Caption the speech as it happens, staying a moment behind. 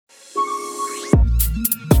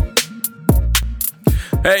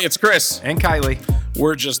Hey, it's Chris. And Kylie.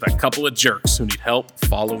 We're just a couple of jerks who need help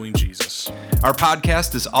following Jesus Our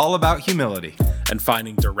podcast is all about humility, and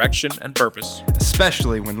finding direction and purpose.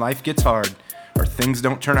 especially when life gets hard or things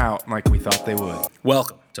don't turn out like we thought they would.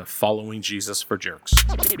 Welcome to Following Jesus for Jerks.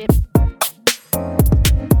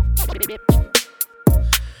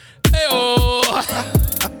 Hey-oh.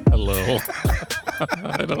 Hello.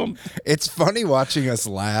 I don't... It's funny watching us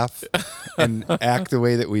laugh and act the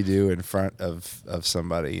way that we do in front of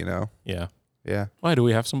somebody, you know? Yeah. Yeah. Why, do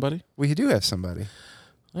we have somebody? We do have somebody.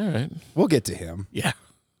 All right. We'll get to him. Yeah.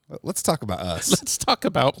 Let's talk about us. Let's talk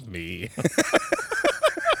about me.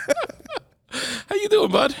 How you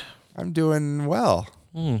doing, bud? I'm doing well.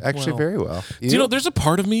 Actually, well. very well. Do you know, there's a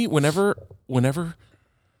part of me whenever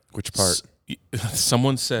Which part?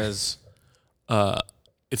 someone says,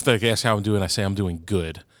 if they ask how I'm doing, I say I'm doing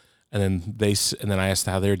good, and then I ask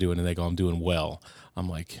how they're doing, and they go, I'm doing well. I'm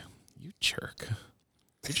like, you jerk!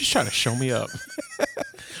 You're just trying to show me up.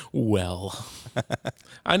 Well,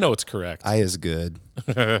 I know it's correct. I is good.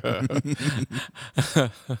 How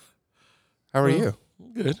are you?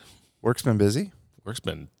 Good. Work's been busy? Work's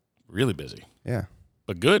been really busy, Yeah.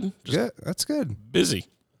 but good. Just Good. That's good. busy.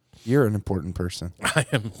 You're an important person.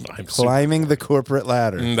 I'm super. Climbing the corporate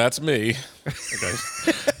ladder. That's me. I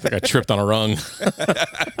think I tripped on a rung.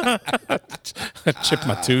 I chipped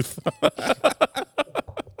my tooth.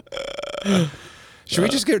 Should we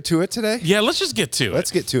just get to it today? Yeah, let's just get to it.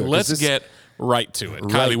 Let's get to it, 'cause Let's this- get right to it.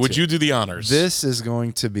 Right Kylie, would to you do the honors? This is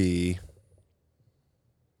going to be.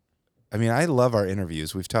 I mean, I love our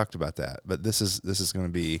interviews. We've talked about that, but this is going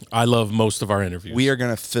to be. I love most of our interviews. We are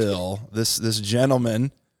going to fill this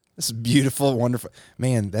gentleman, this beautiful, wonderful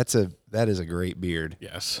man. That is a great beard.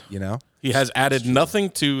 Yes. You know, He has added nothing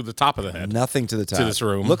to the top of the head. nothing to the top. this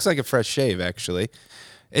room. Looks like a fresh shave. Actually,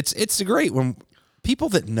 it's great when people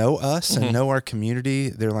that know us and know our community.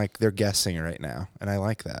 They're guessing right now, and I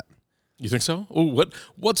like that. You think so? Ooh,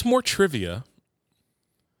 what's more trivia?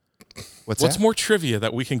 What's What's that? more trivia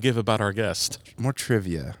that we can give about our guest? More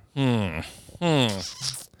trivia?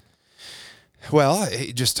 Well,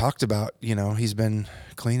 he just talked about, he's been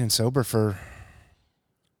clean and sober for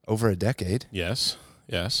over a decade. Yes.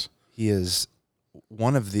 Yes. He is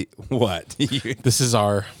one of the what? This is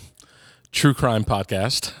our true crime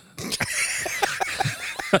podcast.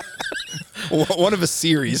 One of a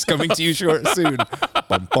series coming to you soon.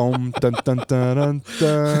 Bum, bum, dun, dun, dun, dun,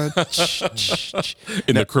 dun.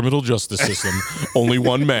 In the criminal justice system, only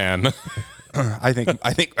one man. I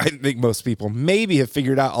think most people maybe have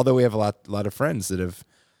figured out. Although we have a lot of friends that have.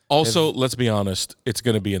 Also, let's be honest, it's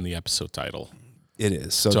going to be in the episode title. It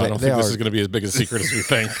is So I don't think this is going to be as big a secret as we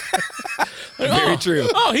think. Very true.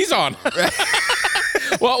 Oh, he's on.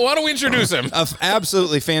 Well, why don't we introduce him? An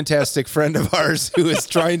absolutely fantastic friend of ours who is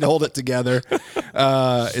trying to hold it together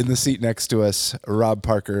in the seat next to us, Rob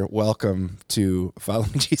Parker. Welcome to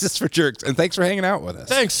Following Jesus for Jerks, and thanks for hanging out with us.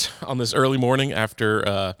 Thanks. On this early morning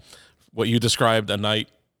after what you described a night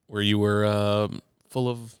where you were full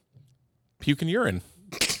of puke and urine.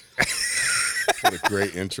 What a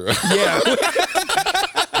great intro. Yeah,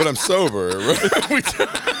 But I'm sober.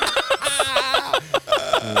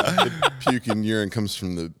 Puke and urine comes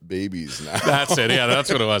from the babies now, That's it. Yeah,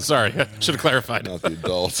 that's what it was. Sorry. I should have clarified. not the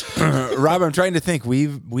adults. Rob, I'm trying to think. We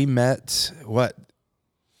met what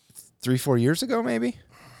 3-4 years ago, maybe.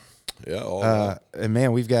 Yeah, all that. And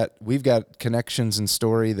man, we've got connections and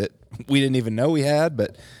story that we didn't even know we had,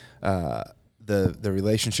 but the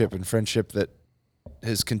relationship and friendship that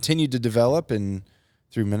has continued to develop and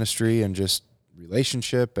through ministry and just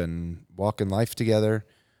relationship and walking life together.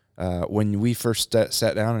 When we first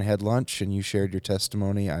sat down and had lunch and you shared your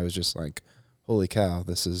testimony, I was just like, holy cow,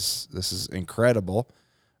 this is incredible.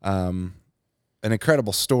 An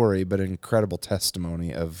incredible story, but an incredible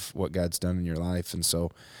testimony of what God's done in your life. And so,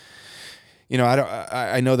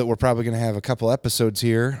 I know that we're probably going to have a couple episodes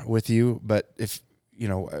here with you, but if,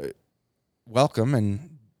 welcome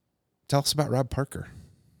and tell us about Rob Parker.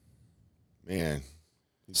 Man.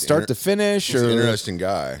 Start to finish, He's or an interesting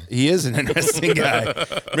guy. he is an interesting guy.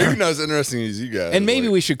 Maybe not as interesting as you guys. And maybe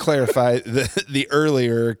like, we should clarify the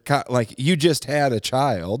earlier, like you just had a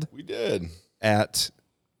child we did. at.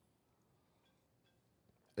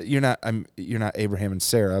 You're not Abraham and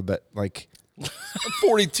Sarah, but like I'm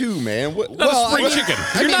 42, man. What? Not a spring chicken.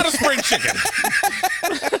 You're not a spring chicken.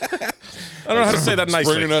 I don't know how to say that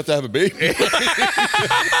nicely. Spring enough to have a baby. Just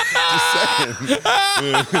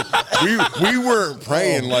saying. we weren't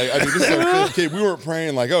praying like, this is our fifth kid. We weren't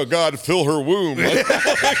praying like, oh God, fill her womb. I'm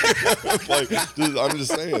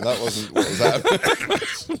just saying that wasn't what was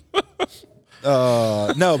happening.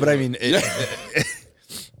 no, but I mean,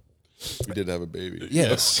 we did have a baby.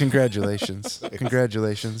 Yes, congratulations.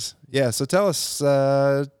 Congratulations. Yeah, so tell us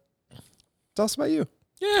about you.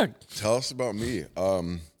 Yeah. Tell us about me.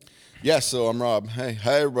 Yeah, so I'm Rob. Hey,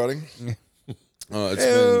 hi everybody.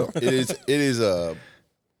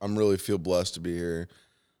 I'm really feel blessed to be here.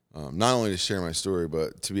 Not only to share my story,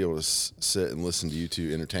 but to be able to sit and listen to you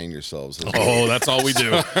two entertain yourselves. Oh, that's all we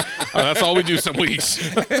do. That's all we do some weeks.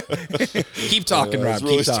 Keep talking, Rob. Let's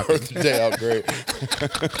really Keep talking. start the day out great.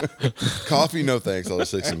 Coffee, no thanks. I'll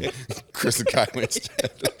just take some Chris and Kylie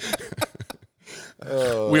instead.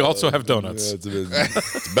 We also have donuts. Yeah,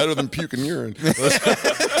 it's better than puke and urine.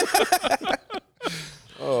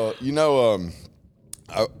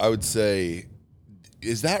 I would say,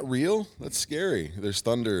 is that real? That's scary. There's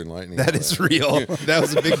thunder and lightning. That is real. That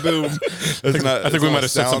was a big boom. I think we might have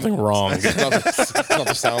said something wrong. It's not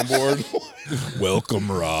the soundboard.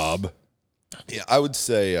 Welcome, Rob. Yeah, I would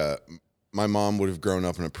say my mom would have grown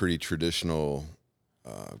up in a pretty traditional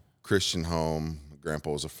Christian home.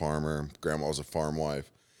 Grandpa was a farmer. Grandma was a farm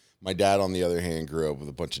wife. My dad, on the other hand, grew up with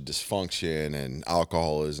a bunch of dysfunction and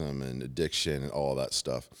alcoholism and addiction and all that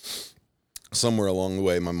stuff. Somewhere along the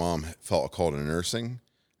way, my mom felt a call to nursing,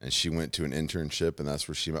 and she went to an internship, and that's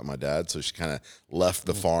where she met my dad. So she kind of left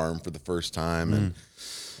the farm for the first time. And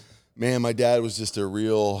man, my dad was just a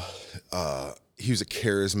real, he was a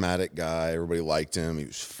charismatic guy. Everybody liked him. He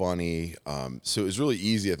was funny. So it was really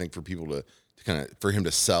easy, I think, for people to for him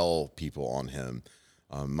to sell people on him.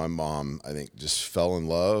 My mom, I think, just fell in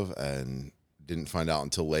love and didn't find out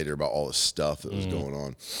until later about all the stuff that was going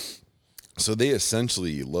on. So they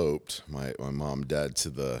essentially eloped, my mom and dad, to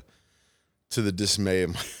the dismay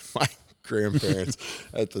of my grandparents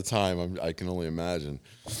at the time. I can only imagine.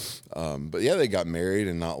 But yeah, they got married,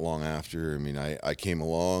 and not long after, I mean, I came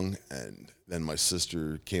along, and then my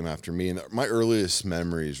sister came after me. And my earliest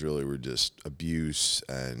memories really were just abuse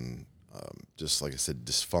and just, like I said,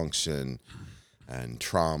 dysfunction and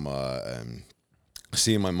trauma, and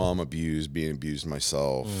seeing my mom abused, being abused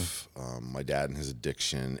myself, my dad and his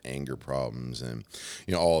addiction, anger problems, and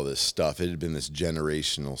all this stuff. It had been this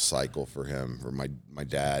generational cycle for him, for my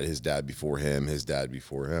dad, his dad before him, his dad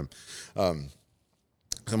before him.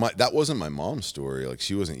 So that wasn't my mom's story. Like,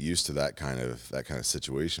 she wasn't used to that kind of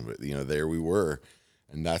situation. But there we were,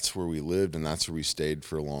 and that's where we lived, and that's where we stayed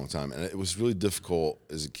for a long time. And it was really difficult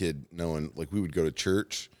as a kid, knowing, like, we would go to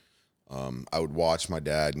church. I would watch my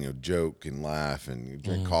dad, joke and laugh and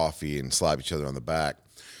drink coffee and slap each other on the back,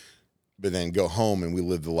 but then go home and we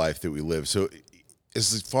lived the life that we lived. So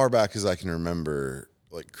as far back as I can remember,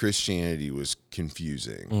 like, Christianity was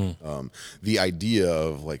confusing. The idea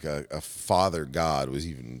of like a father God was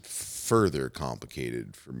even further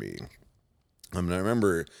complicated for me. I mean, I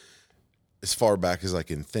remember, as far back as I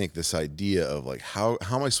can think, this idea of like, how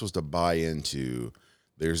am I supposed to buy into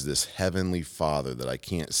there's this heavenly father that I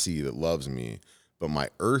can't see that loves me, but my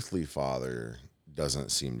earthly father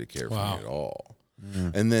doesn't seem to care for me at all.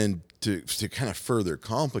 And then to kind of further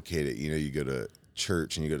complicate it, you go to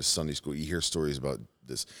church and you go to Sunday school, you hear stories about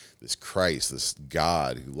this Christ, this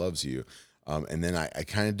God who loves you. And then I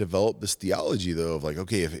kind of developed this theology, though, of like,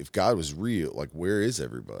 okay, if God was real, like, where is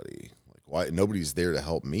everybody? Like, why nobody's there to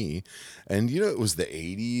help me? And, it was the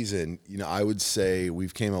 80s, and, I would say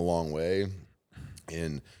we've came a long way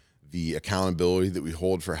in the accountability that we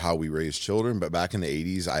hold for how we raise children. But back in the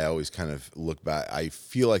 80s, I always kind of look back. I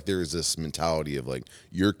feel like there is this mentality of like,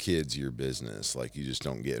 your kid's your business. Like, you just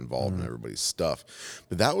don't get involved in everybody's stuff.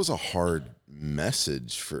 But that was a hard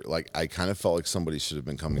message for, like, I kind of felt like somebody should have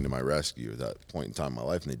been coming to my rescue at that point in time in my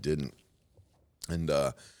life, and they didn't. And,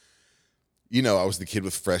 I was the kid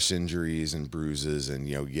with fresh injuries and bruises, and,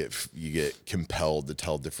 you get compelled to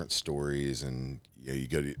tell different stories, and, you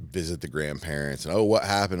go to visit the grandparents, and, what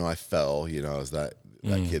happened? I fell. I was that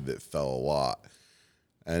kid that fell a lot.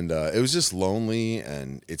 And it was just lonely,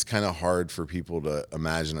 and it's kind of hard for people to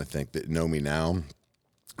imagine, I think, that know me now.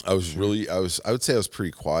 I would say I was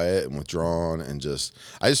pretty quiet and withdrawn, and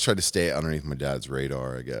I just tried to stay underneath my dad's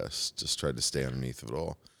radar, I guess. Just tried to stay underneath of it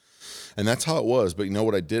all. And that's how it was. But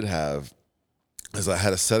what I did have is I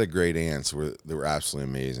had a set of great aunts they were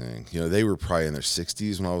absolutely amazing. They were probably in their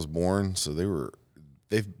 60s when I was born, so they were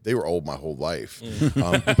old my whole life,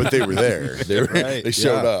 but they were there. They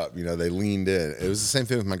showed up. They leaned in. It was the same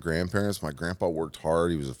thing with my grandparents. My grandpa worked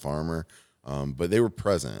hard. He was a farmer, but they were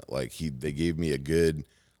present. Like, they gave me a good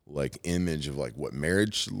image of like what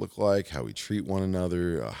marriage should look like, how we treat one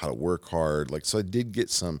another, how to work hard. So I did get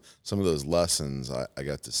some of those lessons I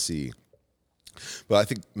got to see. But I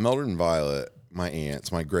think Mildred and Violet, my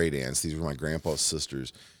aunts, my great aunts, these were my grandpa's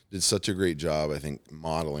sisters, did such a great job, I think,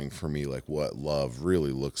 modeling for me like what love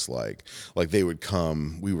really looks like. Like they would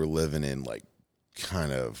come, we were living in like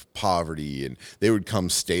kind of poverty, and they would come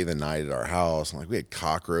stay the night at our house, and like we had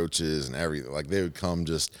cockroaches and everything. Like they would come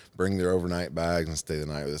just bring their overnight bags and stay the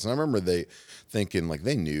night with us. And I remember they thinking like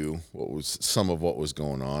they knew some of what was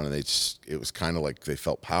going on, and it was kind of like they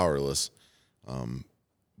felt powerless.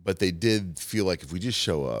 But they did feel like if we just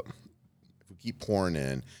show up, if we keep pouring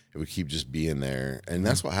in, if we keep just being there, and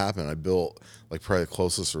that's what happened. I built like probably the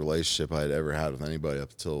closest relationship I had ever had with anybody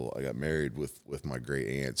up until I got married with my great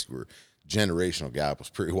aunts, who were generational gap was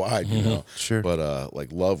pretty wide, you know. Sure. But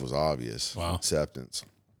like love was obvious. Wow. Acceptance.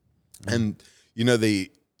 And you know,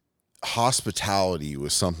 hospitality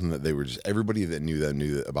was something that they were just, everybody that knew them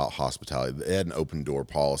knew about hospitality. They had an open door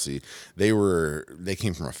policy. They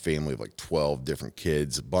came from a family of like 12 different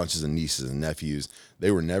kids, bunches of nieces and nephews.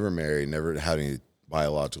 They were never married, never had any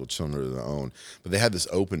biological children of their own, but they had this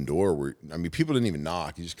open door where, I mean, people didn't even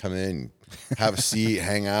knock. You just come in, have a seat,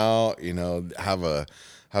 hang out, you know,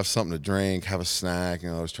 have something to drink, have a snack. You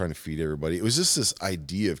know, I was trying to feed everybody. It was just this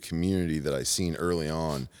idea of community that I seen early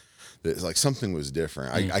on. That like something was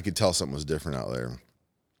different. I could tell something was different out there.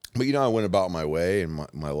 But, you know, I went about my way, and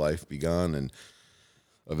my life begun. And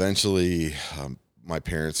eventually my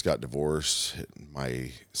parents got divorced.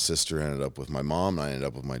 My sister ended up with my mom, and I ended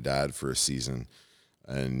up with my dad for a season.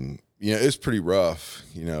 And, you know, it was pretty rough,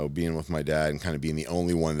 you know, being with my dad and kind of being the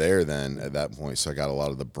only one there then at that point. So I got a lot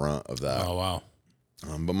of the brunt of that. Oh, wow.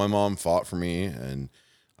 But my mom fought for me, and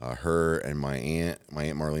her and my aunt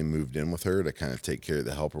Marlene moved in with her to kind of take care of,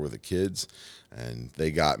 to help her with the kids, and they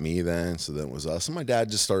got me then. So then it was us, and my dad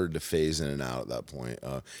just started to phase in and out at that point.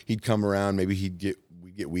 He'd come around, maybe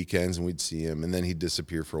we'd get weekends and we'd see him, and then he'd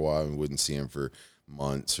disappear for a while, and we wouldn't see him for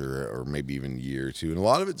months or maybe even a year or two. And a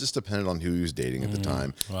lot of it just depended on who he was dating at the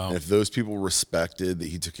time. Wow. And if those people respected that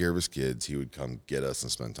he took care of his kids, he would come get us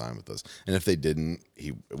and spend time with us. And if they didn't,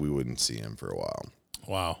 we wouldn't see him for a while.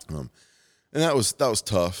 Wow. And that was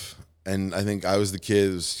tough. And I think I was the kid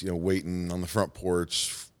who was, you know, waiting on the front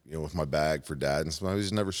porch, you know, with my bag for dad, and somebody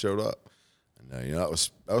just never showed up. And you know,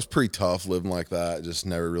 that was pretty tough living like that, just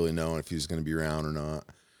never really knowing if he was going to be around or not.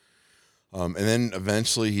 And then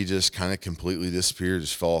eventually he just kind of completely disappeared,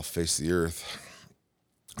 just fell off the face of the earth.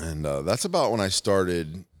 And that's about when I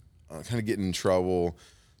started kind of getting in trouble.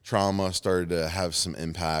 Trauma started to have some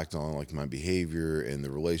impact on like my behavior and the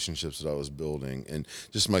relationships that I was building, and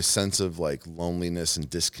just my sense of like loneliness and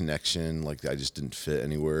disconnection. Like I just didn't fit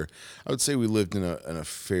anywhere. I would say we lived in a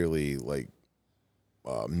fairly like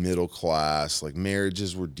middle class, like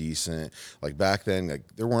marriages were decent. Like back then,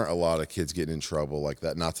 like there weren't a lot of kids getting in trouble like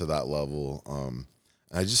that, not to that level.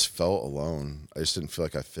 I just felt alone. I just didn't feel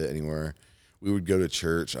like I fit anywhere. We would go to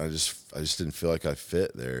church. I just didn't feel like I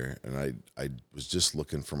fit there, and I was just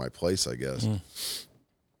looking for my place, I guess.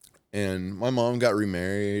 And my mom got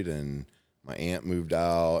remarried, and my aunt moved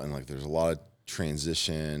out, and like there's a lot of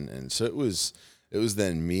transition, and so it was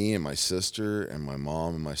then me and my sister and my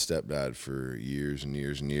mom and my stepdad for years and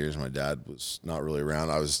years and years. My dad was not really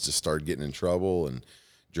around. I was just started getting in trouble and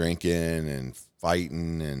drinking and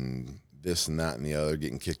fighting and this and that and the other,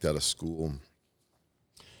 getting kicked out of school.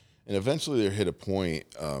 And eventually there hit a point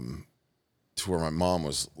to where my mom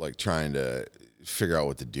was like trying to figure out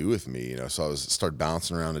what to do with me, you know. So I started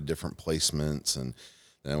bouncing around to different placements, and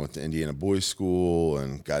then I went to Indiana Boys School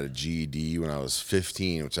and got a GED when I was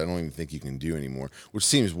 15, which I don't even think you can do anymore, which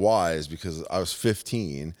seems wise because I was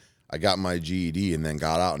 15. I got my GED and then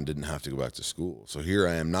got out and didn't have to go back to school. So here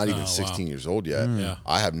I am, not even 16 years old yet. Yeah.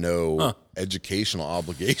 I have no educational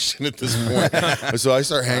obligation at this point. So I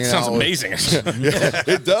start hanging out. Sounds amazing. Yeah,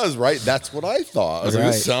 it does, right? That's what I thought. I was like,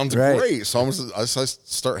 this sounds right. great. So I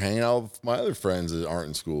start hanging out with my other friends that aren't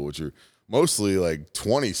in school, which are mostly like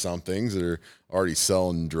 20-somethings that are already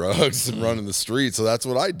selling drugs and running the streets. So that's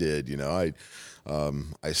what I did. You know,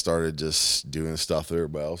 I started just doing the stuff that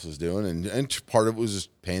everybody else was doing, and part of it was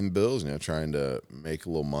just paying the bills, you know, trying to make a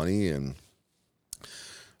little money. And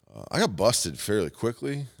I got busted fairly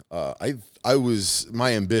quickly.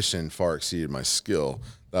 My ambition far exceeded my skill.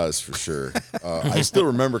 That is for sure. I still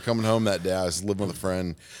remember coming home that day. I was living with a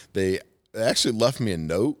friend. They actually left me a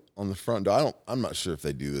note on the front door. I'm not sure if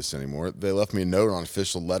they do this anymore. They left me a note on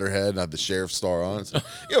official letterhead and had the sheriff's star on it. So,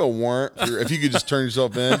 you have a warrant. If you could just turn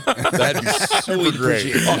yourself in, that'd be super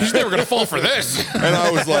great. Oh, he's never gonna fall for this. And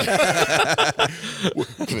I was like,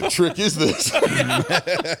 what kind of trick is this?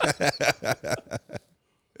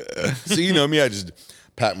 So, you know me, I just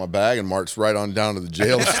packed my bag and marched right on down to the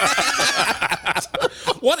jail.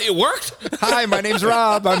 What? It worked? Hi, my name's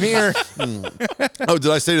Rob. I'm here. Oh,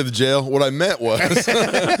 did I say to the jail? What I meant was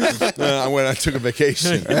I took a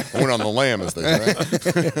vacation. I went on the lam, as they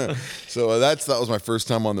say. So that was my first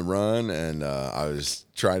time on the run, and I was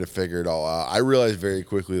trying to figure it all out. I realized very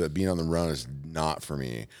quickly that being on the run is not for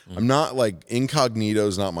me. I'm not like incognito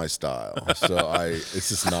is not my style. So it's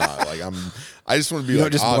just not like I just want to be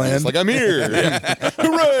like just obvious, blend? like I'm here.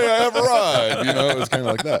 Hooray! I have arrived. You know, it's kind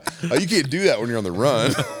of like that. You can't do that when you're on the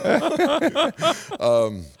run.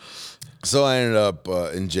 So I ended up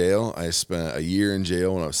in jail. I spent a year in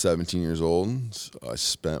jail when I was 17 years old. So I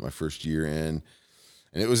spent my first year in.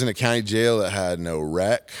 And it was in a county jail that had no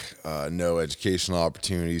rec, no educational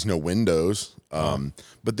opportunities, no windows.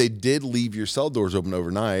 But they did leave your cell doors open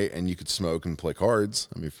overnight, and you could smoke and play cards.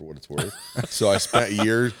 I mean, for what it's worth. So I spent a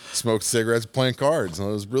year smoking cigarettes, playing cards, and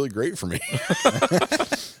it was really great for me.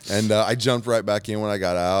 And I jumped right back in when I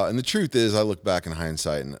got out. And the truth is, I look back in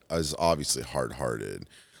hindsight, and I was obviously hard-hearted.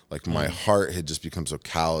 Like my heart had just become so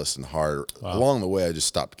callous and hard. Wow. Along the way, I just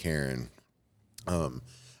stopped caring.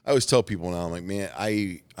 I always tell people now, I'm like, man,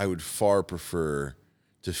 I would far prefer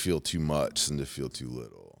to feel too much than to feel too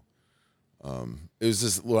little. It was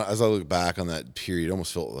just, as I look back on that period, it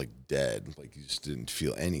almost felt like dead, like you just didn't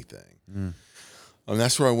feel anything.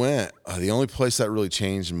 That's where I went. The only place that really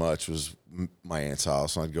changed much was my aunt's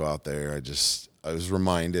house. When I'd go out there, I was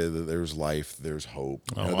reminded that there was life, there's hope.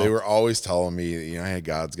 Wow. They were always telling me, hey,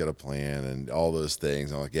 God's got a plan and all those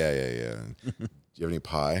things. I'm like, yeah. Do you have any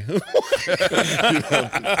pie?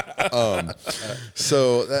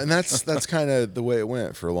 And that's kind of the way it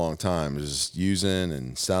went for a long time. It was just using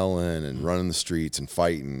and selling and running the streets and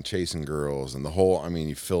fighting, chasing girls, and the whole. I mean,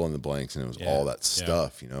 you fill in the blanks, and it was all that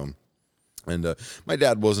stuff, And my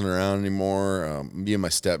dad wasn't around anymore. Me and my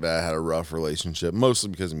stepdad had a rough relationship, mostly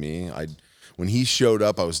because of me. When he showed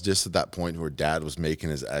up, I was just at that point where Dad was making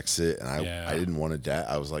his exit, and I didn't want a dad.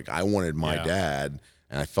 I was like, I wanted my dad.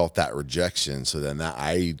 And I felt that rejection, so then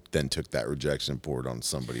I took that rejection and poured it on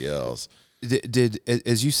somebody else. Did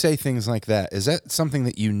as you say things like that, is that something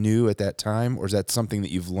that you knew at that time, or is that something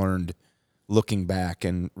that you've learned looking back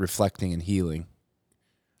and reflecting and healing?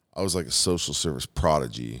 I was like a social service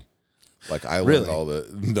prodigy. Like I Really? learned all the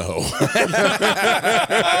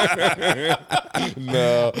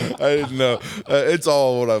no, I didn't know. It's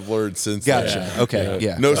all what I've learned since. Gotcha. Then. Okay.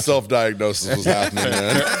 Yeah. No self-diagnosis was happening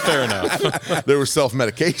then. Fair enough. There was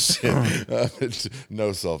self-medication.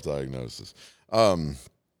 No self-diagnosis. And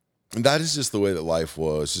that is just the way that life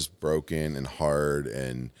was, just broken and hard,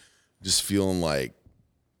 and just feeling like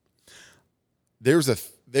there was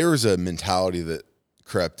a mentality that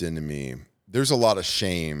crept into me. There's a lot of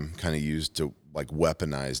shame kind of used to like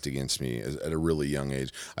weaponized against me at a really young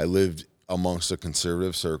age. I lived amongst a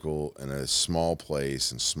conservative circle in a small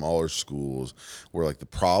place and smaller schools where like the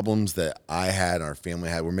problems that I had and our family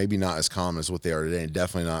had were maybe not as common as what they are today, and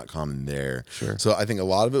definitely not common there. Sure. So I think a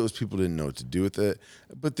lot of it was people didn't know what to do with it.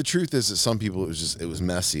 But the truth is that some people it was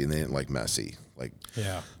messy, and they didn't like messy. Like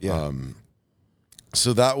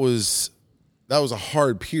so that was a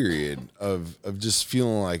hard period of just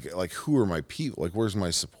feeling like who are my people? Like where's my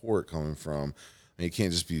support coming from? I mean, it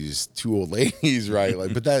can't just be these two old ladies, right?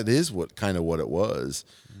 Like, but that is what it was.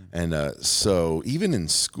 And so even in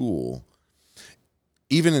school,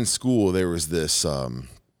 there was this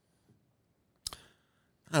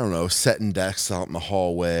I don't know, setting desks out in the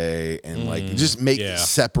hallway and like just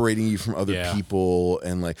separating you from other people.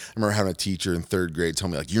 And like, I remember having a teacher in third grade tell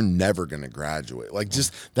me like, you're never going to graduate. Like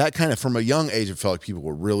just that kind of, from a young age, it felt like people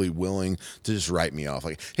were really willing to just write me off.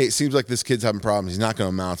 Like, hey, it seems like this kid's having problems. He's not going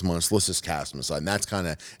to amount to much. Let's just cast him aside. And that's kind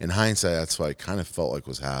of, in hindsight, that's what I kind of felt like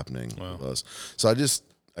was happening with us. So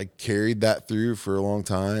I carried that through for a long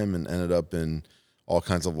time and ended up in all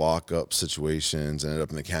kinds of lockup situations, ended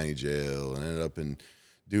up in the county jail, and ended up in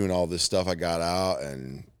doing all this stuff. I got out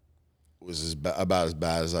and was about as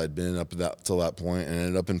bad as I'd been up till that point, and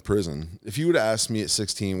ended up in prison. If you would have asked me at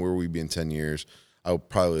 16 where we'd be in 10 years, I would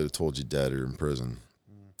probably have told you dead or in prison,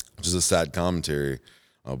 which is a sad commentary,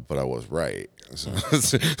 but I was right. So,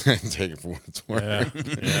 take it for what it's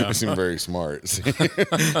worth. I seem very smart.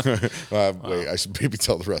 Wait, I should maybe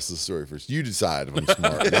tell the rest of the story first. You decide if I'm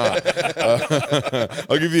smart or not.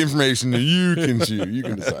 I'll give you the information, and you can choose. You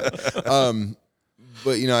can decide.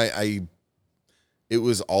 But it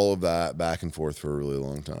was all of that back and forth for a really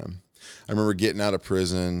long time. I remember getting out of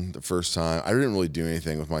prison the first time. I didn't really do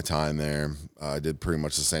anything with my time there. I did pretty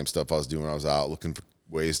much the same stuff I was doing when I was out, looking for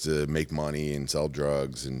ways to make money and sell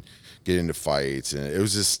drugs and get into fights. And it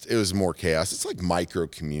was more chaos. It's like micro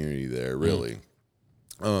community there, really.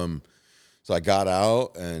 So I got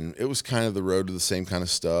out, and it was kind of the road to the same kind of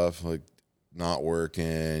stuff. Like not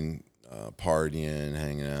working, partying,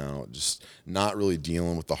 hanging out, just not really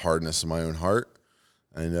dealing with the hardness of my own heart.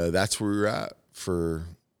 And that's where we were at for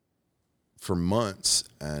months.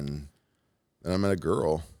 And then I met a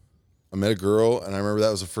girl. And I remember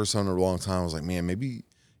that was the first time in a long time I was like, man, maybe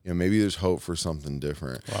there's hope for something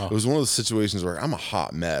different. Wow. It was one of those situations where I'm a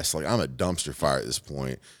hot mess. Like, I'm a dumpster fire at this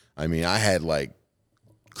point. I mean, I had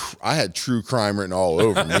true crime written all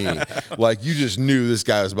over me. Like, you just knew this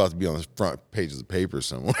guy was about to be on the front page of the paper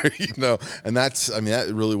somewhere, And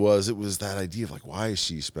that really was. It was that idea of like, why is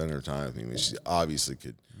she spending her time with me? I mean, she obviously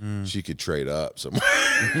she could trade up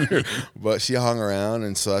somewhere, but she hung around,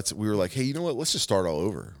 and so we were like, hey, you know what? Let's just start all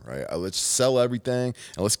over, right? Let's sell everything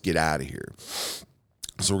and let's get out of here.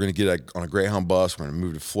 So we're going to get on a Greyhound bus. We're going to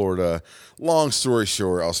move to Florida. Long story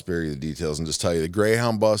short, I'll spare you the details and just tell you the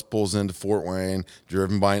Greyhound bus pulls into Fort Wayne,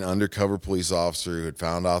 driven by an undercover police officer who had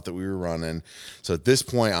found out that we were running. So at this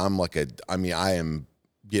point, I am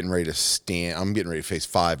getting ready to I'm getting ready to face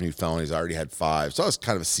 5 new felonies. I already had 5. So I was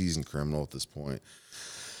kind of a seasoned criminal at this point.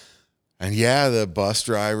 And yeah, the bus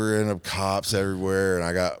driver ended up cops everywhere, and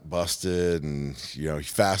I got busted. And, you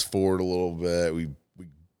fast forward a little bit. We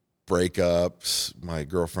breakups. My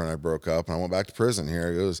girlfriend and I broke up, and I went back to prison.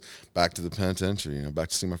 Here I goes, back to the penitentiary, back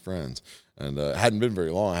to see my friends. And it hadn't been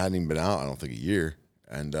very long. I hadn't even been out, I don't think, a year.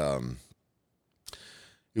 And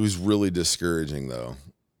it was really discouraging, though,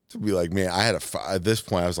 to be like, man, at this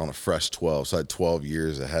point, I was on a fresh 12, so I had 12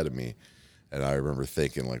 years ahead of me. And I remember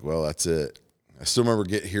thinking, like, well, that's it. I still remember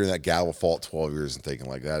hearing that gavel fall at 12 years and thinking,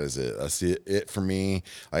 like, that is it. That's it for me.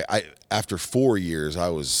 After 4 years,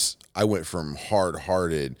 I went from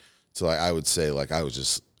hard-hearted to, like, I would say, like, I was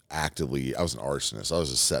just I was an arsonist. I was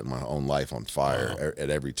just setting my own life on fire at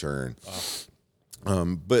every turn.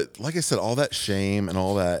 But like I said, all that shame and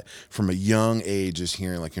all that from a young age, just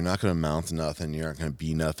hearing like, you're not going to amount to nothing. You're not going to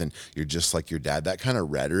be nothing. You're just like your dad. That kind of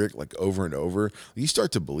rhetoric, like over and over, you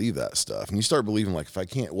start to believe that stuff. And you start believing like, if I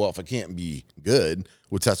can't be good,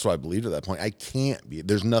 which that's what I believed at that point, I can't be,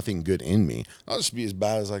 there's nothing good in me. I'll just be as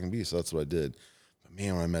bad as I can be. So that's what I did. But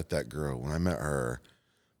man, when I met that girl, when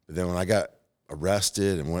then when I got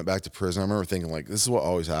arrested and went back to prison, I remember thinking like, this is what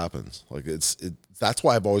always happens. Like that's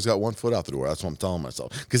why I've always got one foot out the door. That's what I'm telling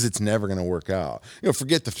myself, because it's never going to work out.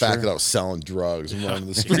 Forget the fact that I was selling drugs and running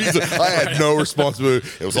the streets. I had no responsibility.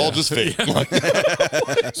 It was all just fake. Like,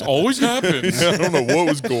 it's always happens. I don't know what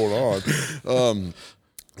was going on.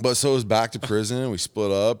 But so it was back to prison. We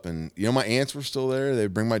split up, and my aunts were still there.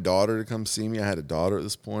 They'd bring my daughter to come see me. I had a daughter at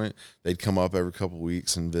this point. They'd come up every couple of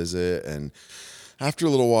weeks and visit, and after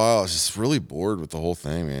a little while, I was just really bored with the whole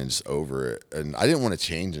thing, man, just over it. And I didn't want to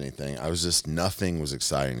change anything. Nothing was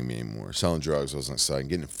exciting to me anymore. Selling drugs wasn't exciting.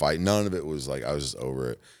 Getting in a fight, none of it was like, I was just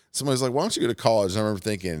over it. Somebody was like, why don't you go to college? And I remember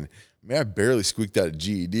thinking, man, I barely squeaked out a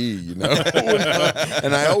GED,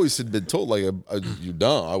 And I always had been told, like, you're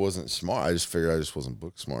dumb. I wasn't smart. I just figured I just wasn't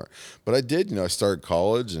book smart. But I did, I started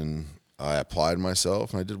college, and I applied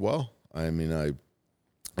myself, and I did well. I mean, I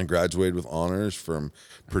graduated with honors from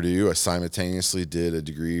Purdue. I simultaneously did a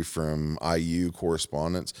degree from IU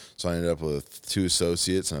correspondence. So I ended up with 2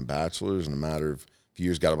 associates and a bachelor's in a matter of a few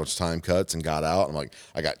years, got a bunch of time cuts and got out. I'm like,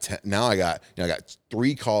 I got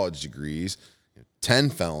 3 college degrees, 10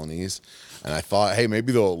 felonies. And I thought, hey,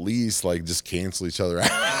 maybe they'll at least like just cancel each other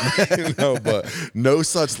out, but no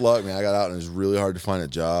such luck, man. I got out, and it was really hard to find a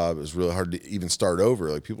job. It was really hard to even start over.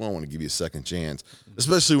 Like, people don't want to give you a second chance,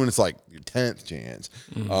 especially when it's like your 10th chance.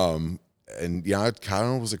 Mm-hmm. And I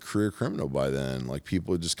kind of was a career criminal by then. Like,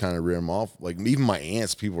 people would just kind of written him off. Like, even my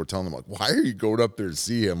aunts, people were telling them like, why are you going up there to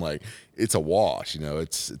see him? Like, it's a wash,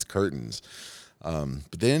 it's curtains.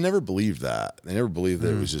 But they never believed that. They never believed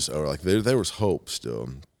that it was just over. Like, there was hope still.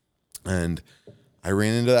 And I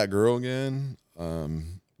ran into that girl again.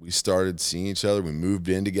 We started seeing each other. We moved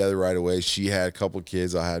in together right away. She had a couple of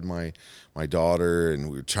kids. I had my daughter, and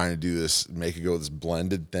we were trying to do this, make it go this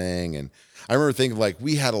blended thing. And I remember thinking, like,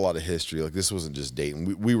 we had a lot of history. Like, this wasn't just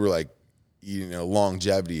dating. We were like,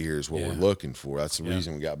 longevity here is what we're looking for. That's the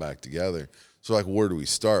reason we got back together. So, like, where do we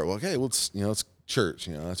start? Well, okay, let's church.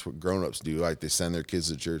 That's what grown-ups do. Like, they send their kids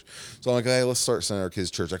to church. So I'm like, hey, let's start sending our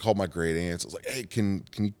kids to church. I called my great aunts. I was like, hey, can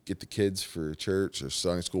you get the kids for church or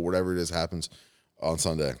Sunday school, whatever it is happens on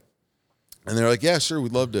Sunday? And they're like, yeah, sure,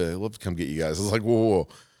 we'd love to come get you guys. I was like, whoa.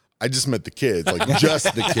 I just met the kids, like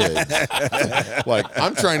just the kids. Like,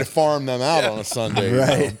 I'm trying to farm them out on a Sunday,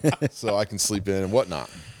 right? So I can sleep in and whatnot.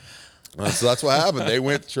 So that's what happened. They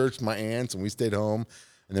went to church with my aunts, and we stayed home,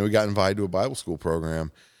 and then we got invited to a Bible school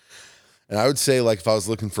program. And I would say, like, if I was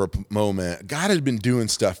looking for a moment, God had been doing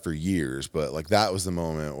stuff for years, but like that was the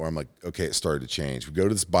moment where I'm like, okay, it started to change. We go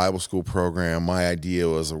to this Bible school program. My idea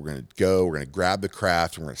was we're going to grab the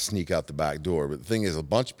craft, and we're going to sneak out the back door. But the thing is, a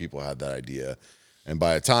bunch of people had that idea. And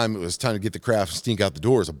by the time it was time to get the craft and sneak out the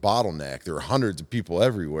door, it was a bottleneck. There were hundreds of people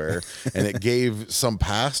everywhere. And it gave some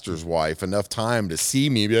pastor's wife enough time to see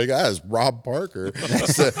me and be like, it's Rob Parker.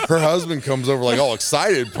 So her husband comes over like all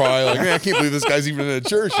excited, probably like, man, I can't believe this guy's even in a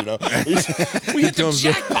church, you know. We hit the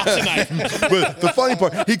jackpot tonight. But the funny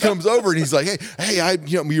part, he comes over and he's like, hey,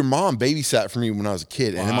 your mom babysat for me when I was a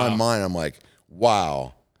kid. And in my mind, I'm like,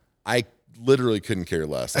 wow, I literally couldn't care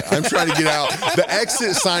less. I'm trying to get out. The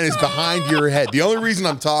exit sign is behind your head. The only reason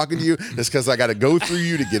I'm talking to you is because I got to go through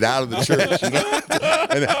you to get out of the church. You know?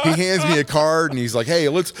 And he hands me a card and he's like, "Hey,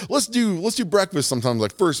 let's do breakfast sometime."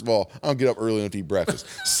 Like, first of all, I don't get up early enough to eat breakfast.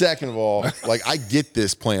 Second of all, like I get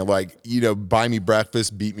this plan. Like, buy me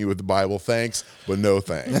breakfast, beat me with the Bible, thanks, but no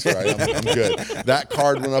thanks. Right? I'm good. That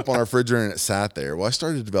card went up on our refrigerator and it sat there. Well, I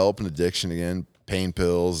started to develop an addiction again. Pain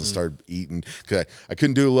pills and started eating because I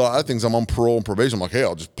couldn't do a lot of other things. I'm on parole and probation. I'm like, hey,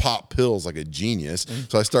 I'll just pop pills like a genius.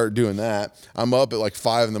 So I started doing that. I'm up at like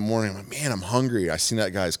 5 a.m. I'm like, man, I'm hungry. I seen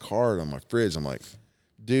that guy's card on my fridge. I'm like,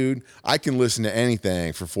 dude, I can listen to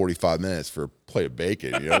anything for 45 minutes for a plate of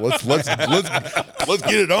bacon. Let's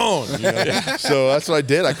get it on. So that's what I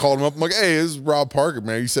did. I called him up. I'm like, hey, this is Rob Parker,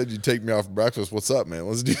 man. You said you'd take me out for breakfast. What's up, man?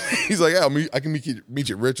 Let's do. He's like, yeah, I can meet you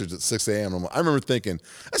at Richards at 6 a.m. I remember thinking,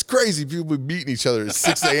 that's crazy. People be meeting each other at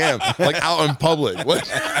 6 a.m. like out in public. What?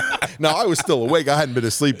 Now I was still awake. I hadn't been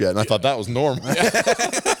asleep yet, and I thought that was normal.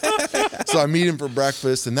 So I meet him for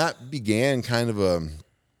breakfast, and that began kind of a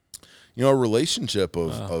relationship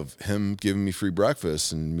of him giving me free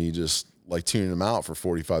breakfast and me just like tuning him out for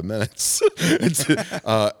 45 minutes.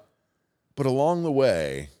 But along the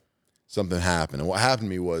way, something happened. And what happened to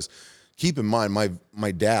me was, keep in mind,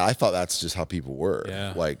 my dad, I thought that's just how people were.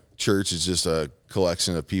 Yeah. Like church is just a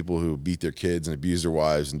collection of people who beat their kids and abuse their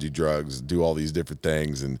wives and do drugs and do all these different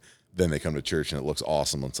things. And then they come to church and it looks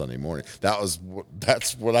awesome on Sunday morning. That's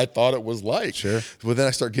what I thought it was like. Sure. But then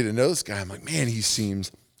I start getting to know this guy. I'm like, man,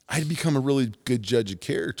 I'd become a really good judge of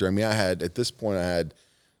character. I mean, at this point, I had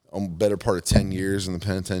a better part of 10 years in the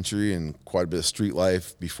penitentiary and quite a bit of street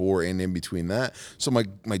life before and in between that. So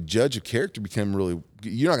my judge of character became really,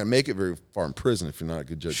 you're not going to make it very far in prison if you're not a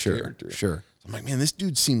good judge of character. Sure. I'm like, man, this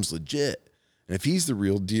dude seems legit. And if he's the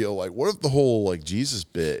real deal, like, what if the whole like Jesus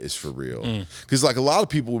bit is for real? Because like a lot of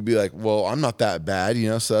people would be like, well, I'm not that bad,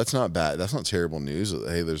 so that's not bad. That's not terrible news.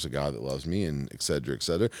 Hey, there's a God that loves me, and et cetera, et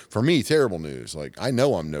cetera. For me, terrible news. Like, I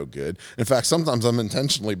know I'm no good. In fact, sometimes I'm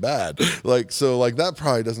intentionally bad. Like, so like that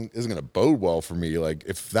probably isn't going to bode well for me. Like,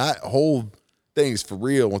 if that whole thing is for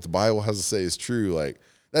real, what the Bible has to say is true, like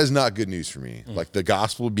that is not good news for me. Like the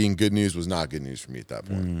gospel being good news was not good news for me at that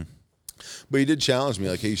point. But he did challenge me,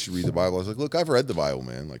 like, hey, you should read the Bible. I was like, look, I've read the Bible,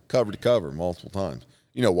 man, like cover to cover multiple times.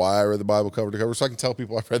 You know why I read the Bible cover to cover? So I can tell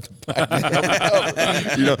people I've read the Bible cover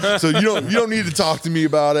to cover. So you don't need to talk to me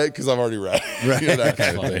about it because I've already read it. Right. That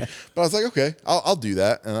kind of thing. But I was like, okay, I'll do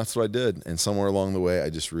that. And that's what I did. And somewhere along the way,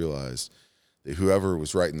 I just realized that whoever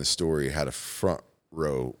was writing the story had a front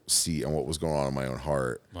row seat on what was going on in my own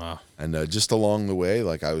heart. Wow. And just along the way,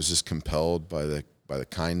 like I was just compelled by the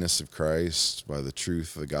kindness of Christ, by the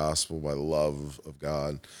truth of the gospel, by the love of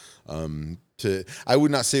God. I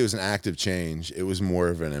would not say it was an active change. It was more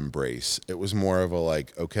of an embrace. It was more of a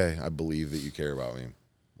like, okay, I believe that you care about me.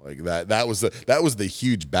 Like that was the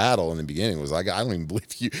huge battle in the beginning. Was like, I don't even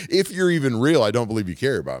believe you. If you're even real, I don't believe you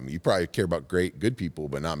care about me. You probably care about good people,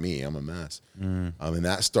 but not me. I'm a mess. And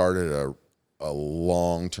that started a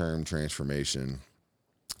long-term transformation.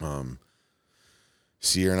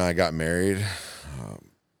 Sierra and I got married.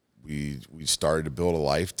 We started to build a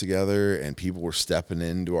life together, and people were stepping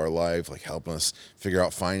into our life, like helping us figure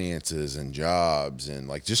out finances and jobs and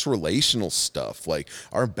like just relational stuff. Like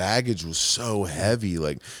our baggage was so heavy.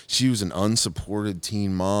 Like she was an unsupported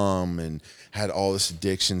teen mom and had all this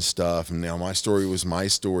addiction stuff. And now my story was my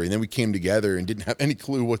story. And then we came together and didn't have any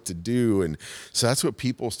clue what to do. And so that's what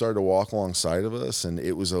people started to walk alongside of us. And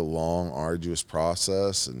it was a long, arduous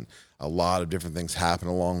process. And a lot of different things happen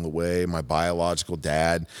along the way. My biological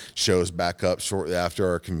dad shows back up shortly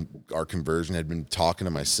after our conversion. Had been talking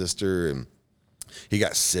to my sister, and he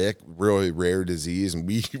got sick, really rare disease, and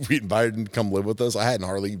we invited him to come live with us. I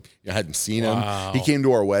hadn't seen him. Wow. He came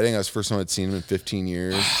to our wedding. That was the first time I'd seen him in 15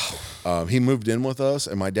 years. Wow. He moved in with us,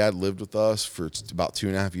 and my dad lived with us for about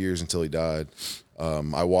 2.5 years until he died.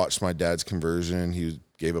 I watched my dad's conversion. He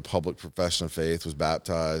gave a public profession of faith, was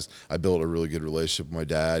baptized. I built a really good relationship with my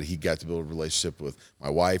dad. He got to build a relationship with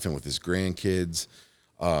my wife and with his grandkids.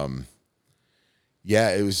 yeah,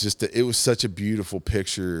 it was just it was such a beautiful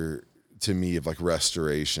picture to me of like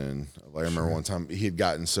restoration. Like, I remember one time he had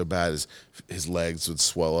gotten so bad his legs would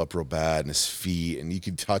swell up real bad and his feet, and you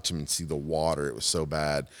could touch him and see the water. It was so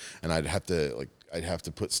bad, and I'd have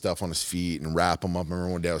to put stuff on his feet and wrap him up. I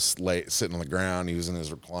remember one day I was sitting on the ground. He was in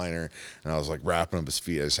his recliner, and I was like wrapping up his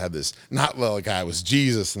feet. I just had this, not like I was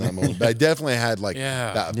Jesus in that moment, but I definitely had like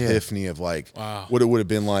that epiphany of like what it would have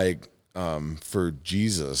been like for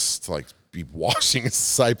Jesus to like be washing his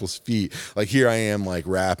disciples' feet. Like, here I am like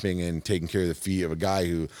wrapping and taking care of the feet of a guy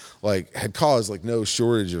who like had caused like no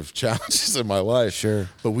shortage of challenges in my life. Sure.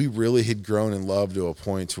 But we really had grown in love to a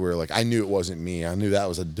point to where like I knew it wasn't me. I knew that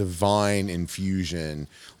was a divine infusion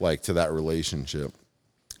like to that relationship.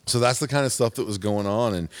 So that's the kind of stuff that was going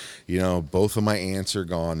on. And, you know, both of my aunts are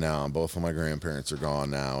gone now, and both of my grandparents are gone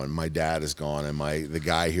now, and my dad is gone, and the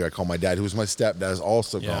guy who I call my dad, who was my stepdad, is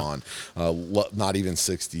also gone, not even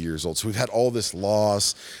 60 years old. So we've had all this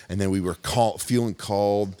loss, and then we were feeling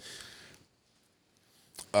called,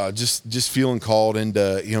 just feeling called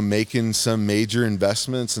into, you know, making some major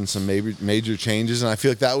investments and some major changes. And I feel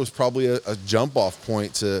like that was probably a jump off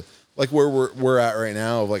point to like where we're at right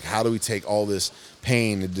now, of like, how do we take all this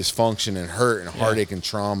pain and dysfunction and hurt and heartache and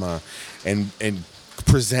trauma and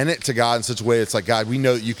present it to God in such a way it's like, God, we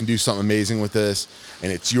know that you can do something amazing with this,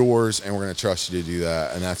 and it's yours, and we're going to trust you to do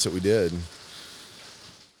that. And that's what we did.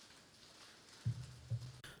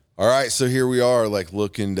 All right, so here we are, like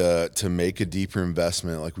looking to make a deeper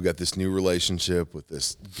investment. Like, we got this new relationship with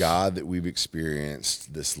this God that we've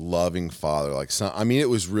experienced, this loving Father. Like, I mean, it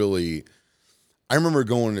was really, I remember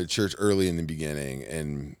going to church early in the beginning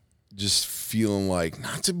and just feeling like,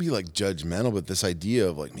 not to be like judgmental, but this idea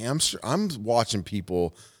of like, man, I'm watching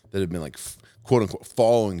people that have been like, quote unquote,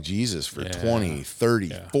 following Jesus for 20,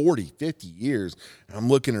 30, 40, 50 years. And I'm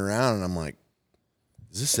looking around and I'm like,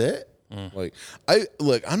 is this it? Like,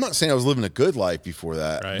 I'm not saying I was living a good life before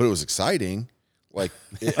that, but it was exciting. Like,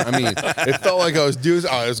 I mean, it felt like I was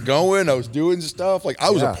doing stuff. Like, I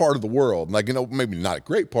was a part of the world. Like, you know, maybe not a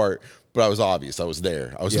great part, but I was obvious. I was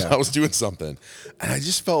there. I was doing something. And I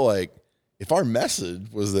just felt like if our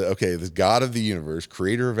message was that, okay, this God of the universe,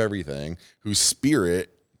 creator of everything, whose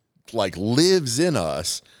spirit like lives in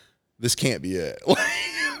us, this can't be it.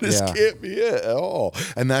 This can't be it at all.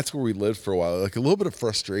 And that's where we lived for a while. Like, a little bit of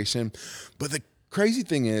frustration. But the crazy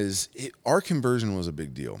thing is, our conversion was a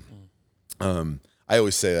big deal. I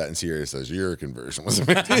always say that in serious as your conversion was a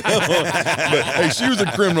big deal. But hey, she was a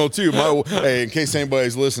criminal too. Hey, in case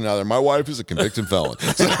anybody's listening out there, my wife is a convicted felon.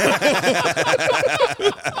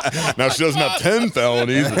 Now, she doesn't have 10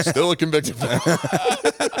 felonies, but still a convicted felon.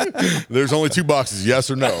 There's only 2 boxes, yes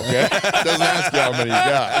or no. Okay? Doesn't ask you how many you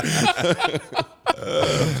got.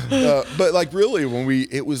 But like, really,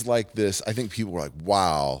 it was like this, I think people were like,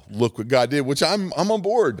 wow, look what God did, which I'm on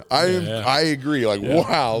board. I agree. Like,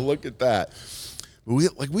 wow, look at that. We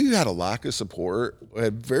had a lack of support. We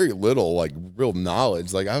had very little like real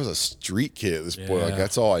knowledge. Like, I was a street kid at this point. Like,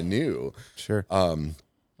 that's all I knew. Sure.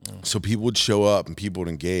 So people would show up and people would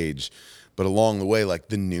engage, but along the way, like,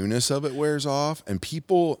 the newness of it wears off, and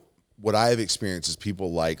what I have experienced is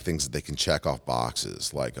people like things that they can check off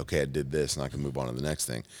boxes. Like, okay, I did this and I can move on to the next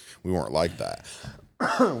thing. We weren't like that.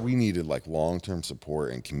 We needed like long-term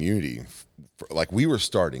support and community. Like, we were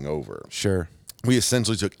starting over. Sure. We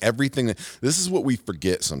essentially took everything this is what we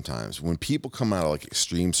forget sometimes. When people come out of like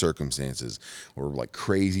extreme circumstances or like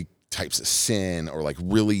crazy types of sin, or like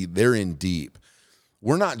really they're in deep,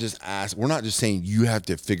 we're not just saying you have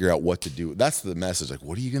to figure out what to do. That's the message. Like,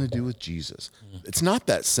 what are you going to do with Jesus? It's not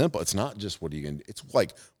that simple. It's not just what are you going to do. It's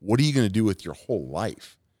like, what are you going to do with your whole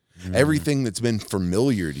life? Everything that's been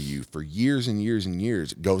familiar to you for years and years and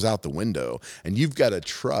years goes out the window, and you've got to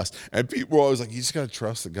trust. And people are always like, you just got to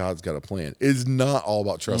trust that God's got a plan. It's not all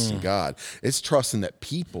about trusting God. It's trusting that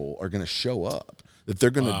people are going to show up, that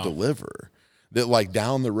they're going to deliver, that like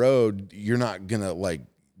down the road, you're not going to like,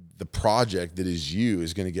 the project that is you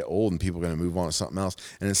is going to get old and people are going to move on to something else.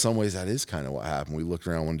 And in some ways that is kind of what happened. We looked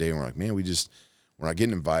around one day and we're like, man, we're not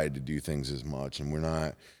getting invited to do things as much, and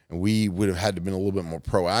we would have had to been a little bit more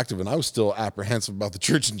proactive. And I was still apprehensive about the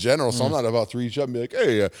church in general. So I'm not about to reach up and be like,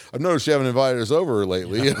 hey, I've noticed you haven't invited us over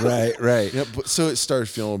lately. Yeah. Right. Yeah, but so it started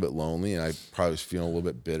feeling a little bit lonely, and I probably was feeling a little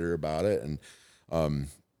bit bitter about it. And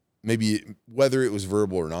maybe whether it was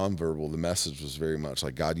verbal or nonverbal, the message was very much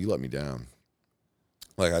like, God, you let me down.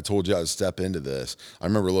 Like, I told you I'd step into this. I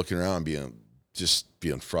remember looking around being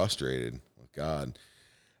frustrated with God.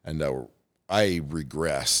 And I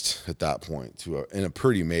regressed at that point in a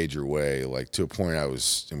pretty major way, like to a point I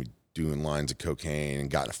was doing lines of cocaine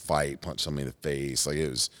and got in a fight, punched somebody in the face. Like, it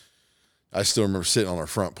was I still remember sitting on our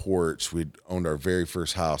front porch. We'd owned our very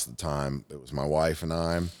first house at the time. It was my wife and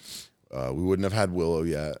I. We wouldn't have had Willow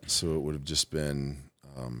yet, so it would have just been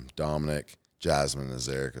Dominic, Jasmine, and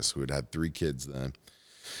Zerica. So we'd had 3 kids then.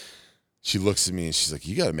 She looks at me and she's like,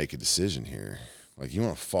 you got to make a decision here. Like, you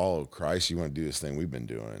want to follow Christ? You want to do this thing we've been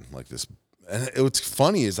doing? Like this. And what's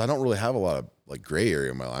funny is I don't really have a lot of like gray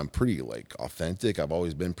area in my life. I'm pretty like authentic. I've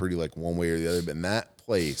always been pretty like one way or the other. But in that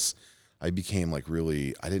place, I became like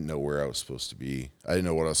really, I didn't know where I was supposed to be. I didn't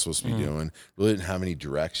know what I was supposed to be doing. Really didn't have any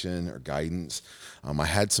direction or guidance. I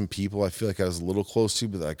had some people I feel like I was a little close to,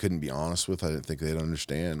 but that I couldn't be honest with. I didn't think they'd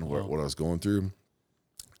understand what I was going through.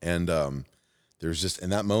 And there's just in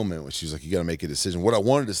that moment when she was like, you got to make a decision. What I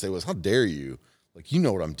wanted to say was, how dare you? Like, you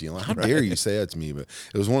know what I'm dealing with. How dare you say that to me? But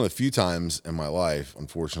it was one of the few times in my life,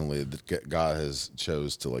 unfortunately, that God has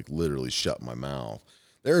chose to like literally shut my mouth.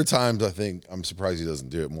 There are times I think I'm surprised he doesn't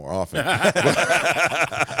do it more often.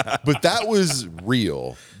 But that was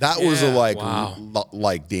real. That was a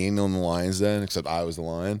like Daniel and the lions den, except I was the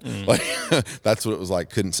lion. Like that's what it was like.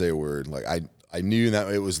 Couldn't say a word. Like I knew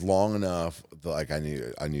that it was long enough that like I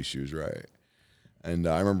knew she was right. And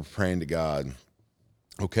I remember praying to God,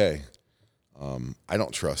 okay, I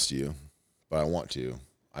don't trust you, but I want to.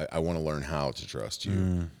 I want to learn how to trust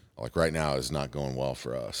you. Like right now it's not going well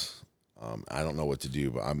for us. I don't know what to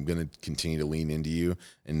do, but I'm going to continue to lean into you.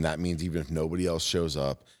 And that means even if nobody else shows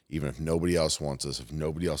up, even if nobody else wants us, if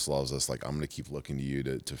nobody else loves us, like I'm going to keep looking to you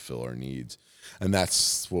to fill our needs. And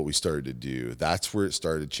that's what we started to do. That's where it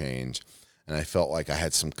started to change. And I felt like I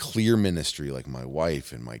had some clear ministry, like my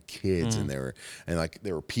wife and my kids, and there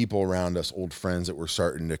were people around us, old friends that were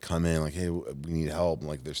starting to come in, like, hey, we need help, and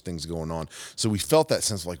like there's things going on. So we felt that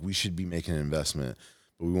sense of like we should be making an investment,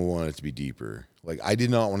 but we wanted it to be deeper. Like I did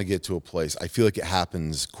not want to get to a place. I feel like it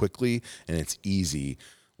happens quickly and it's easy.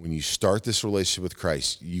 When you start this relationship with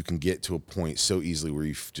Christ, you can get to a point so easily where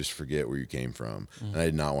you just forget where you came from. And I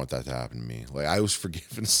did not want that to happen to me. Like I was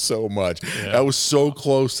forgiven so much. Yeah. I was so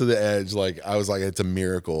close to the edge. Like I was like, it's a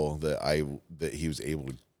miracle that he was able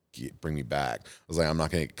to bring me back. I was like, I'm not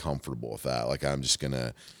going to get comfortable with that. Like I'm just going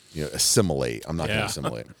to, assimilate. I'm not going to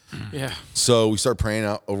assimilate. Yeah. So we started praying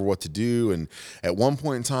out over what to do. And at one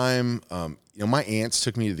point in time, my aunts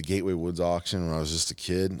took me to the Gateway Woods auction when I was just a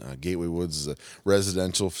kid. Gateway Woods is a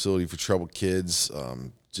residential facility for troubled kids,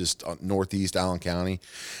 just northeast Allen County.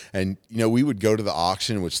 And, we would go to the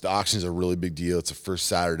auction, which the auction is a really big deal. It's the first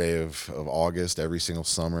Saturday of August every single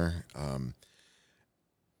summer.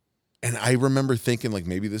 And I remember thinking, like,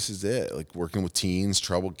 maybe this is it. Like, working with teens,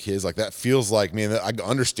 troubled kids. Like, that feels like, man, I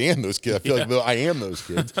understand those kids. I feel like I am those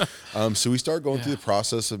kids. So we started going through the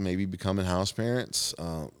process of maybe becoming house parents.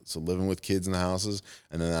 So living with kids in the houses.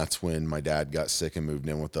 And then that's when my dad got sick and moved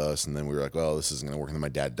in with us. And then we were like, well, this isn't going to work. And then my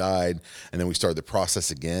dad died. And then we started the process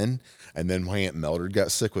again. And then my Aunt Meldred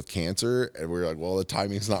got sick with cancer. And we were like, well, the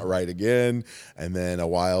timing's not right again. And then a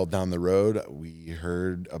while down the road, we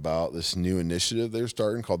heard about this new initiative they're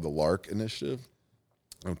starting called the LARC Initiative,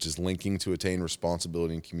 which is linking to attain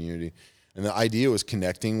responsibility and community. And the idea was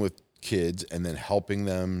connecting with kids and then helping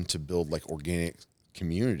them to build like organic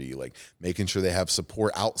community, like making sure they have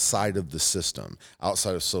support outside of the system,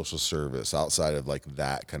 outside of social service, outside of like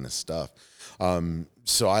that kind of stuff.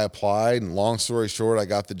 So I applied, and long story short, I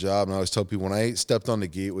got the job. And I always tell people, when I stepped on the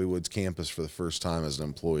Gateway Woods campus for the first time as an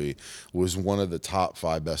employee, was one of the top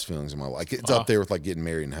 5 best feelings in my life. It's up there with like getting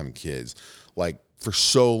married and having kids. Like for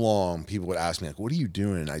so long, people would ask me, like, what are you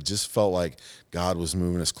doing? And I just felt like God was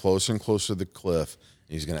moving us closer and closer to the cliff.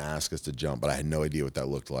 And he's going to ask us to jump, but I had no idea what that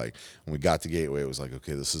looked like. When we got to Gateway, it was like,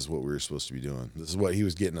 okay, this is what we were supposed to be doing. This is what he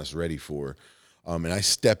was getting us ready for. And I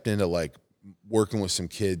stepped into like working with some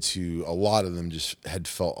kids who, a lot of them just had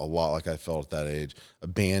felt a lot like I felt at that age,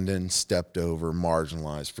 abandoned, stepped over,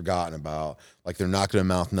 marginalized, forgotten about, like they're not going to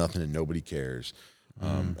mouth nothing and nobody cares.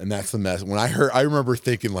 And that's the mess. When I remember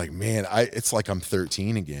thinking like, man, it's like I'm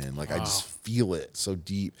 13 again. Like I just feel it so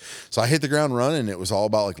deep. So I hit the ground running. It was all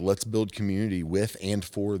about like, let's build community with and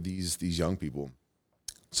for these young people.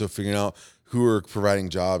 So figuring out who are providing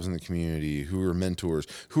jobs in the community, who are mentors,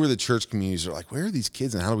 who are the church communities are like, where are these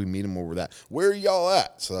kids and how do we meet them over that? Where are y'all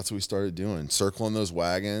at? So that's what we started doing, circling those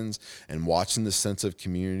wagons and watching the sense of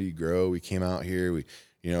community grow. We came out here,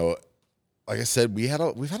 like I said, we've had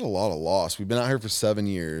a lot of loss. We've been out here for 7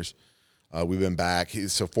 years. We've been back.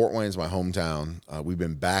 So Fort Wayne is my hometown. We've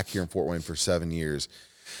been back here in Fort Wayne for 7 years.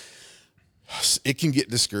 It can get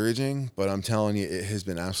discouraging, but I'm telling you, it has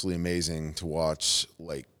been absolutely amazing to watch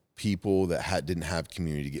like people that didn't have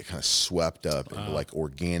community get kind of swept up into like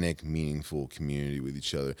organic, meaningful community with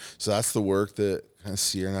each other. So that's the work that kind of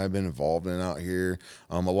Sierra and I have been involved in out here.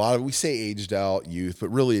 A lot of, we say aged out youth, but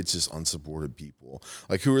really it's just unsupported people.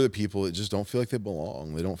 Like, who are the people that just don't feel like they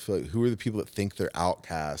belong? They don't feel like, who are the people that think they're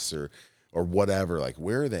outcasts or whatever? Like,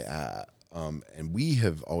 where are they at? And we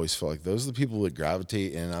have always felt like those are the people that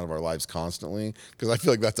gravitate in and out of our lives constantly, because I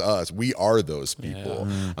feel like that's us. We are those people.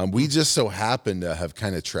 Yeah. We just so happen to have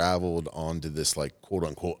kind of traveled onto this like quote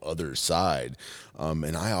unquote other side.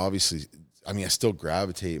 And I still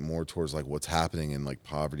gravitate more towards like what's happening in like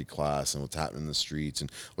poverty class and what's happening in the streets and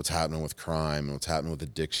what's happening with crime and what's happening with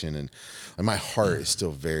addiction. And my heart is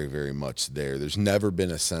still very, very much there. There's never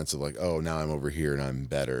been a sense of like, oh, now I'm over here and I'm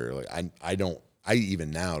better. Like I even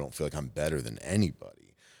now don't feel like I'm better than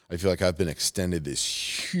anybody. I feel like I've been extended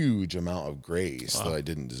this huge amount of grace that I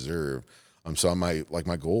didn't deserve. So my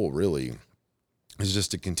goal really is just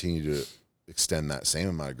to continue to extend that same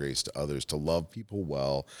amount of grace to others, to love people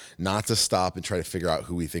well, not to stop and try to figure out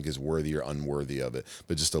who we think is worthy or unworthy of it,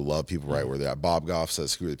 but just to love people right where they're at. Bob Goff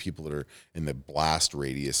says, who are the people that are in the blast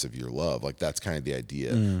radius of your love? Like, that's kind of the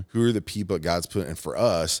idea. Who are the people that God's put in? For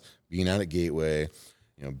us, being out at Gateway,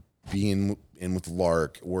 being in with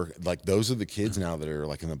Lark, like, those are the kids now that are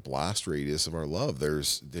like in the blast radius of our love.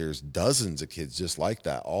 There's dozens of kids just like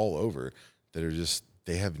that all over that are just,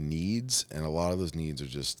 they have needs, and a lot of those needs are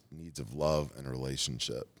just needs of love and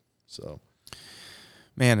relationship. So,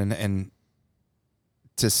 man, and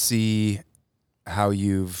to see how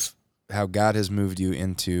God has moved you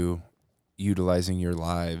into utilizing your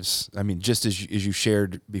lives. I mean, just as you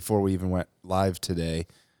shared before we even went live today,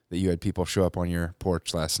 that you had people show up on your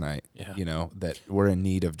porch last night, that we're in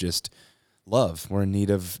need of just love. We're in need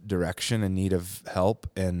of direction, in need of help.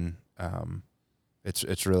 And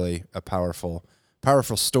it's really a powerful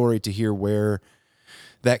story to hear where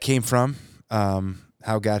that came from,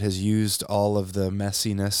 how God has used all of the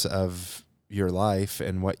messiness of your life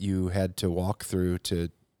and what you had to walk through to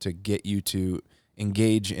get you to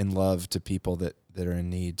engage in love to people that are in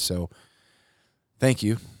need. So thank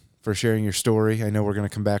you for sharing your story. I know we're going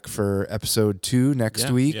to come back for episode 2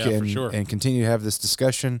 next week and continue to have this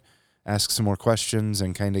discussion, ask some more questions,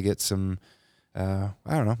 and kind of get some, I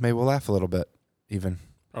don't know, maybe we'll laugh a little bit even.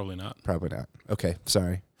 Probably not. Okay,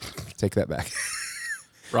 sorry. Take that back.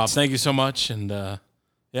 Rob, thank you so much. And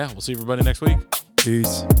we'll see everybody next week.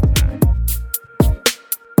 Peace.